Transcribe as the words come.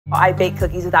I bake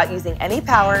cookies without using any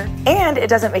power, and it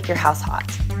doesn't make your house hot.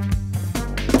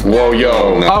 Whoa,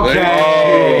 yo.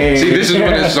 Okay. See, this is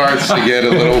when it starts to get a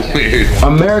little weird.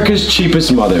 America's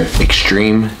cheapest mother.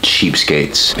 Extreme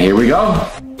cheapskates. Here we go.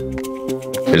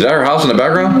 Is that her house in the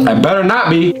background? I better not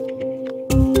be.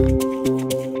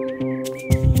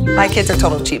 My kids are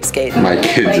total cheapskates. My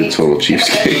kids are total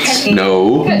cheapskates.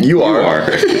 No, you are.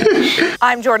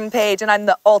 I'm Jordan Page, and I'm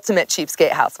the ultimate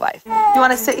cheapskate housewife. You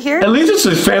want to sit here? At least it's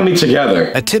a family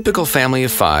together. A typical family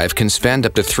of 5 can spend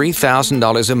up to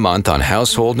 $3,000 a month on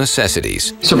household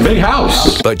necessities. It's a big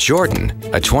house. But Jordan,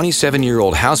 a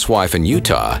 27-year-old housewife in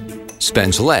Utah,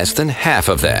 spends less than half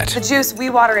of that. The juice, we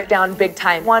water it down big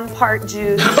time. 1 part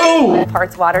juice, Oh! 1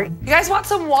 part water. You guys want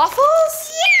some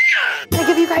waffles? Yeah! I'm gonna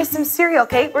give you guys some cereal,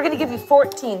 okay? We're gonna give you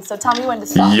 14, so tell me when to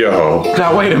stop. Yo.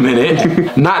 Now wait a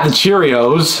minute. Not the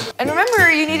Cheerios. And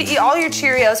remember, you need to eat all your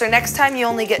Cheerios, or next time you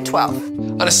only get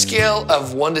 12. On a scale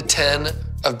of 1 to 10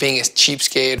 of being a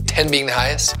cheapskate, 10 being the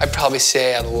highest, I'd probably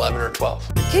say at 11 or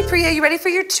 12. Okay, Priya, you ready for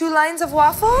your 2 lines of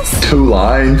waffles? 2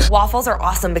 lines? Waffles are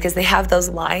awesome because they have those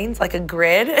lines, like a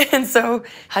grid. And so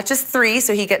Hutch is 3,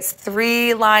 so he gets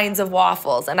 3 lines of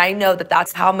waffles. And I know that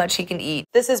that's how much he can eat.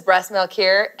 This is breast milk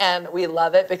here, and we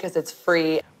love it because it's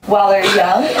free. While they're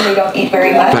young and they don't eat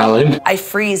very much, Valid. I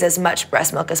freeze as much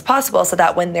breast milk as possible so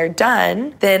that when they're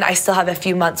done, then I still have a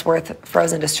few months worth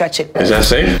frozen to stretch it. Is that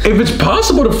safe? If it's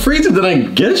possible to freeze it, then I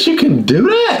guess you can do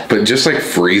that. But just like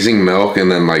freezing milk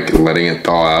and then like letting it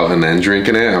thaw out and then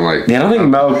drinking it, I'm like, Yeah, I don't think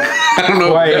milk. I don't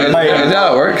know. Is that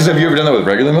how it works? Because have you ever done that with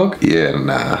regular milk? Yeah,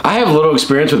 nah. I have little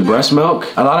experience with breast milk.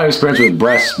 A lot of experience with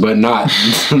breasts, but not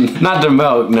not the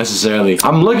milk necessarily.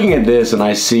 I'm looking at this and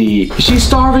I see she's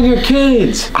starving her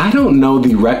kids. I don't know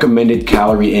the recommended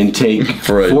calorie intake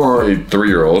For a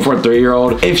 3-year-old. For a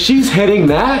 3-year-old. If she's hitting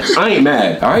that, I ain't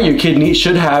mad. All right, your kid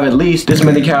should have at least this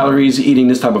many calories eating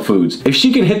this type of foods. If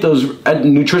she can hit those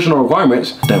nutritional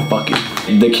requirements, then fuck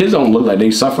it. The kids don't look like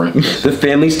they suffering. The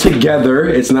family's together.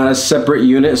 It's not a separate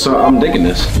unit, so I'm digging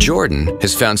this. Jordan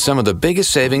has found some of the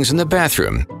biggest savings in the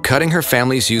bathroom, cutting her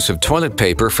family's use of toilet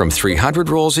paper from 300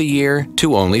 rolls a year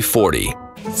to only 40.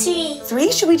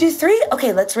 3? Should we do 3?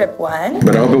 Okay, let's rip 1.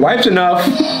 But I hope it wipes enough.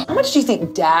 How much do you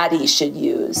think Daddy should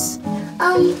use?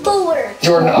 4.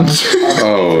 Jordan,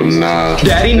 Oh, nah.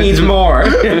 Daddy needs more.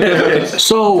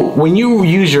 So when you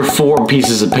use your 4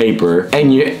 pieces of paper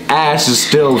and your ass is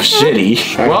still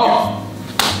shitty, well,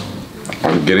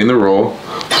 I'm getting the roll.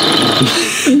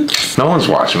 No one's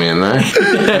watching me in there.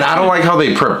 And I don't like how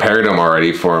they prepared them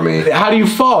already for me. how do you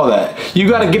follow that? You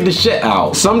gotta get the shit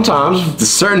out. Sometimes a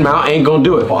certain amount ain't gonna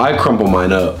do it. Well, I crumple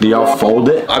mine up. Do y'all fold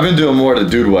it? I've been doing more of the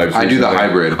dude wipes. I do the recently.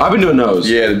 hybrid. I've been doing those.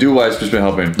 Yeah, the dude wipes just been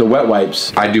helping. The wet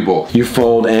wipes. I do both. You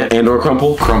fold and or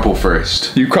crumple? Crumple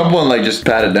first. You crumple and like just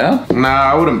pat it down? Nah,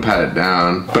 I wouldn't pat it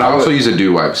down. But I also use a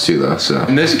dude wipes too though, so.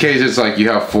 In this case, it's like you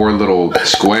have 4 little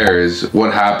squares.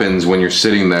 What happens when you're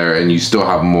sitting there and you still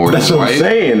have more That's to what I'm wipe?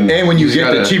 saying. And when you You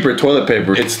get the gotta- cheaper toilet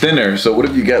paper, it's thinner. So what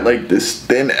if you got like this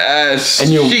thin ass And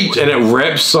sheet? and it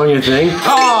rips on your thing.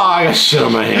 Oh, I got shit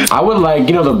on my hand. I would like,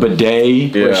 you know, the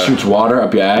bidet where it Yeah. shoots water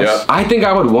up your ass. Yeah. I think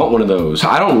I would want one of those.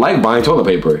 I don't like buying toilet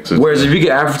paper. Whereas if you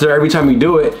get after every time you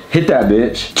do it, hit that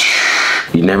bitch.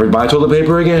 You never buy toilet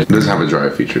paper again? It doesn't have a dry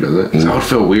feature, does it? That would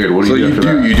feel weird. What do So you do you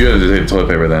after that? do have to take toilet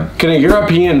paper then? Can a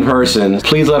European person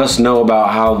please let us know about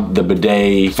how the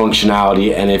bidet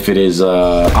functionality and if it is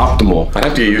optimal? I'd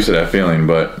have to get used to that feeling,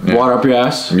 but yeah. Water up your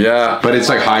ass? Yeah. But it's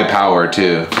like high power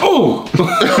too. Oh!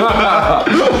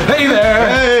 Hey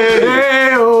there!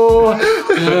 Hey-oh.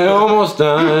 Almost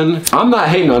done. I'm not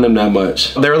hating on them that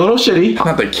much. They're a little shitty.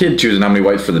 Not the kid choosing how many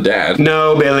wipes for the dad.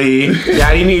 No, Billy.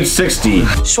 Daddy needs 60.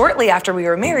 Shortly after we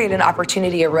were married, an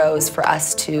opportunity arose for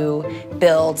us to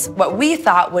build what we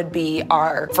thought would be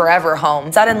our forever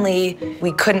home. Suddenly,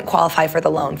 we couldn't qualify for the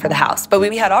loan for the house, but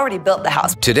we had already built the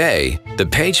house. Today, the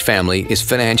Page family is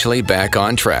financially back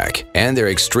on track, and their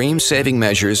extreme saving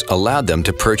measures allowed them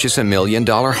to purchase a $1 million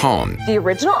home. The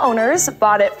original owners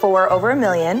bought it for over $1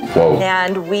 million, Whoa.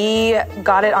 and we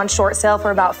got it on short sale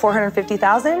for about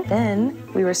 $450,000. Then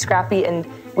we were scrappy and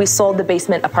we sold the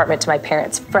basement apartment to my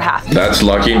parents for half. That's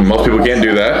lucky. Most people can't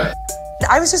do that.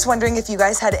 I was just wondering if you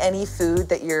guys had any food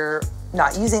that you're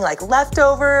not using, like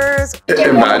leftovers.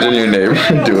 Imagine your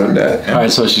neighbor doing that. All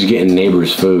right, so she's getting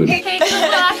neighbor's food.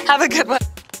 Have a good one.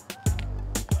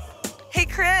 Hey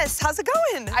Chris, how's it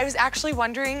going? I was actually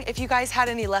wondering if you guys had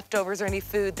any leftovers or any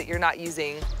food that you're not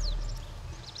using.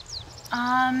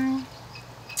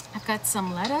 I've got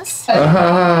some lettuce.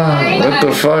 What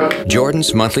the fuck?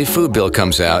 Jordan's monthly food bill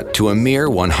comes out to a mere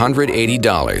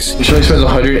 $180. You sure he spends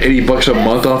 180 bucks a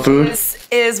month on food?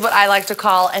 is what I like to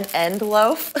call an end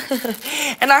loaf.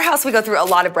 In our house, we go through a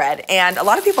lot of bread, and a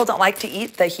lot of people don't like to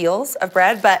eat the heels of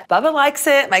bread, but Bubba likes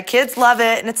it, my kids love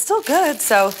it, and it's still good,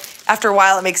 so after a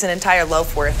while, it makes an entire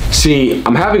loaf worth. See,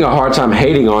 I'm having a hard time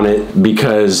hating on it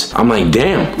because I'm like,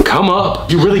 damn, come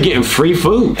up. You're really getting free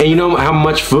food. And you know how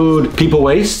much food people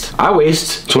waste? I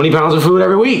waste 20 pounds of food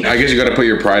every week. I guess you gotta put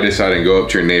your pride aside and go up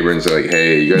to your neighbor and say like,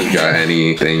 hey, you guys got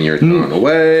anything you're throwing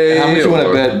away? How much you want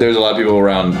to bet there's a lot of people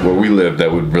around where we live that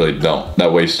would really don't,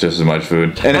 that waste just as much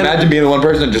food. And imagine being the one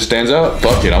person that just stands out.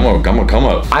 Fuck it, I'm gonna come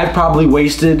up. I probably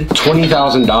wasted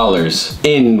 $20,000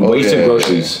 in wasted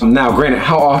groceries. Now, granted,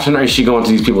 how often is she going to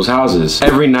these people's houses?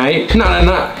 Every night? No.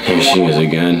 Here she is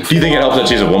again. Do you think it helps that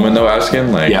she's a woman though,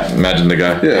 asking? Like, yeah. Imagine the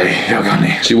guy. Yeah. Hey, yo,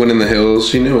 Gandhi. She went in the hills.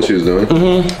 She knew what she was doing.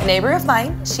 A neighbor of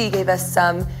mine, she gave us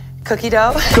some cookie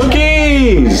dough.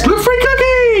 Cookies! Look, free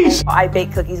cookies! I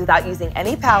bake cookies without using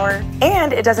any power,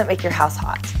 and it doesn't make your house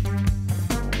hot.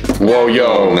 Whoa,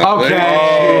 yo.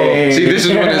 Okay. See, this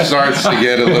is when it starts to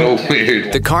get a little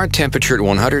weird. The car temperature at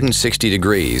 160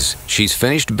 degrees. She's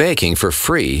finished baking for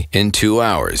free in 2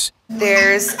 hours.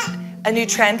 There's a new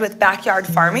trend with backyard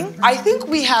farming. I think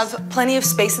we have plenty of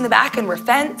space in the back and we're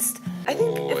fenced. I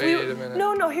think if we... Wait a minute.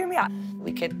 No, hear me out.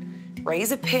 We could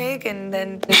raise a pig and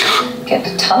then Get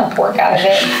a ton of pork out of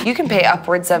it. you can pay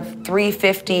upwards of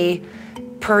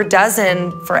 $3.50 per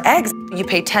dozen for eggs. You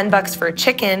pay $10 for a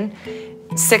chicken.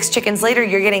 6 chickens later,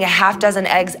 you're getting a half dozen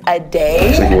eggs a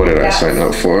day. It's like, what did I sign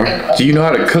up for? Do you know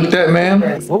how to cook that, man?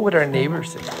 What would our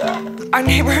neighbors think of that? Our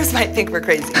neighbors might think we're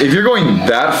crazy. If you're going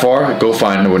that far, go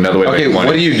find another way to Okay, make money.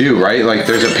 what do you do, right? Like,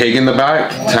 there's a pig in the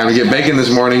back. Time to get bacon this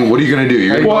morning. What are you gonna do?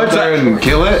 You're gonna go out there and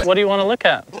kill it? What do you want to look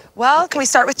at? Well, can we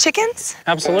start with chickens?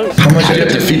 Absolutely. How much do you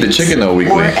have to feed the chicken though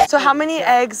weekly? So how many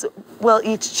eggs will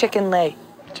each chicken lay?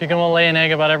 Chicken will lay an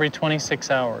egg about every 26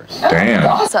 hours. Damn.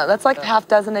 Awesome, that's like a half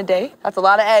dozen a day. That's a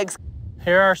lot of eggs.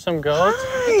 Here are some goats.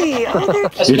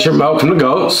 Get your milk from the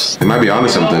goats. They might be onto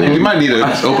something. You might need to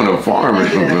open a farm or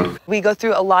something. We go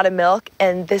through a lot of milk,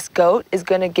 and this goat is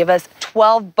gonna give us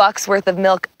 $12 worth of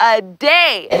milk a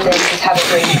day. And then just have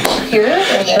it right here,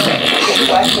 and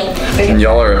then And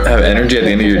y'all have energy at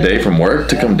the end of your day from work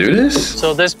to come do this?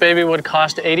 So this baby would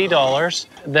cost $80.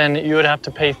 Then you would have to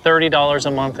pay $30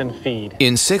 a month in feed.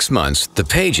 In 6 months, the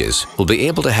Pages will be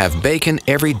able to have bacon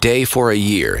every day for a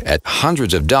year at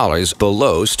hundreds of dollars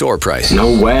below store price.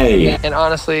 No way. And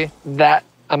honestly, that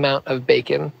amount of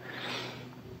bacon,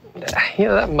 you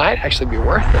know, that might actually be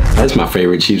worth it. That's my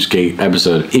favorite cheapskate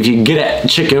episode. If you get a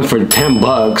chicken for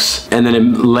 $10 and then it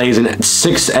lays in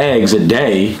 6 eggs a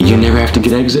day, you never have to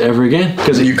get eggs ever again.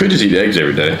 Because You could just eat eggs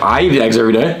every day. I eat eggs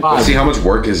every day. See, how much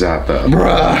work is that, though?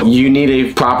 Bruh. You need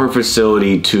a proper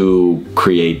facility to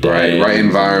create that. Right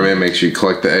environment, make sure you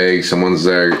collect the eggs, someone's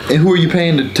there. And who are you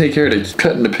paying to take care of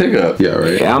cutting the pig up? Yeah,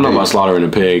 right. Yeah, I don't know about slaughtering a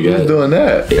pig. Who's doing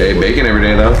that? Hey, bacon every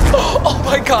day, though. Oh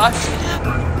my gosh.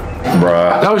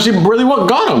 Bruh. No, she really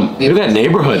got him. Look at that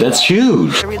neighborhood. That's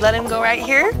huge. Should we let him go right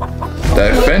here?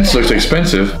 That fence looks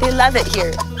expensive. They love it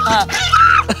here.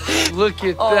 Look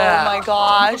at Oh that. my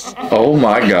gosh. Oh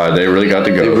my God, they really got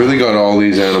the They goat. really got all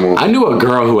these animals. I knew a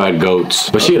girl who had goats,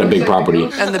 but she had a big property.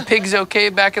 And the pig's okay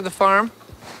back at the farm?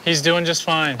 He's doing just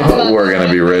fine. We're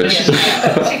gonna be rich.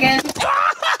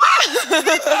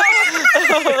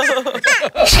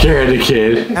 Scared the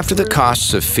kid. After the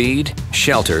costs of feed,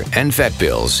 shelter, and vet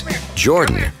bills,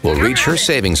 Jordan will reach her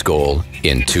savings goal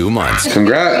in 2 months.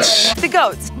 Congrats. The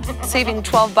goats. Saving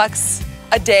 $12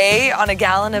 a day on a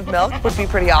gallon of milk would be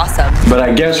pretty awesome. But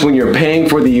I guess when you're paying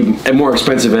for the more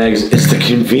expensive eggs, it's the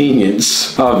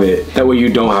convenience of it. That way you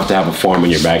don't have to have a farm in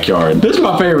your backyard. This is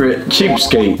my favorite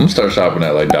cheapskate. I'm gonna start shopping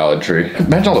at like Dollar Tree.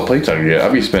 Imagine all the plates I could get.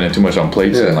 I'd be spending too much on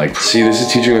plates and like. See, this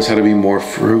is teaching us how to be more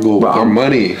frugal with our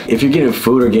money. If you're getting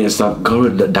food or getting stuff, go to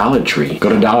the Dollar Tree. Go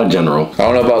to Dollar General. I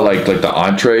don't know about like the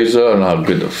entrees though. I don't know how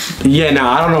good the. Yeah, now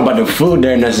I don't know about the food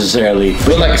there necessarily.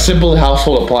 But like simple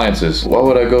household appliances. Why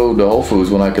would I go to Whole Foods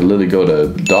when I could literally go to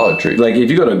Dollar Tree? Like if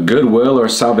you go to Goodwill or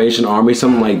Salvation Army,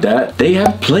 something like that, they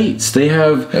have plates, they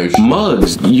have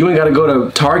mugs. You ain't gotta go to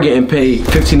Target and pay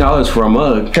 $15 for a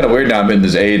mug. Kind of weird now. I'm in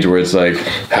this age where it's like,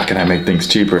 how can I make things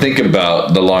cheaper? Think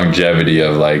about the longevity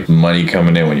of like money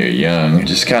coming in when you're young.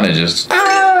 Just kind of just.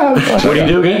 What do you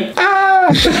do again?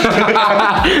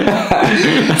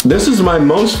 This is my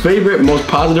most favorite, most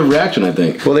positive reaction, I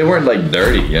think. Well, they weren't like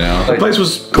dirty, you know. The Like, place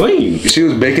was clean. She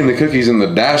was baking the cookies in the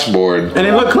dashboard. And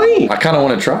it looked clean. I kind of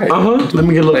want to try it. Let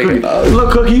me get a little Like, cookie.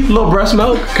 Little cookie, little breast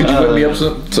milk. Could you whip me up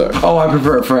some? Sorry. Oh, I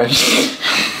prefer it fresh.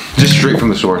 Just straight from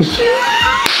the source.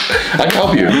 I can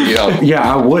help you. Yeah,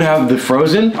 I would have the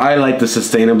frozen. I like the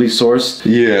sustainably sourced.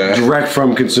 Yeah. Direct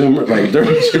from consumer. Like,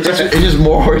 it's just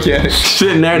more organic.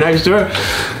 Sitting there next to her.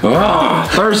 Ah,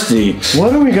 thirsty.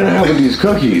 What are we gonna have with these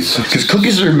cookies? Because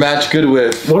cookies are matched good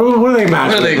with. What are they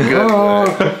matched What are they with?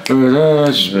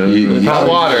 good not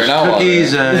water, not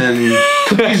cookies water. and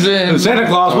Cookies and Santa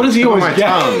Claus. What does he always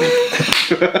get?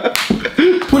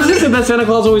 What is it that Santa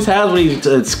Claus always has when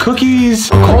it's cookies?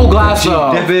 Cold glass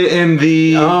of. dip it in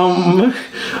the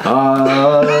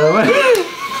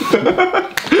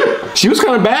She was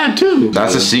kind of bad too.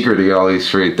 That's a secret to get all these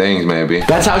free things, maybe.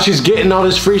 That's how she's getting all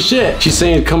this free shit. She's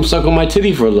saying, come suck on my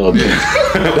titty for a little bit.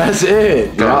 That's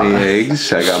it. Got any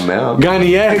eggs? I got milk. Got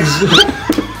any eggs?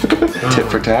 Tit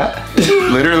for tat?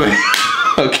 Literally.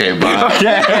 Okay, bye.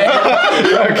 Okay,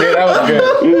 that was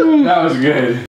good. That was good.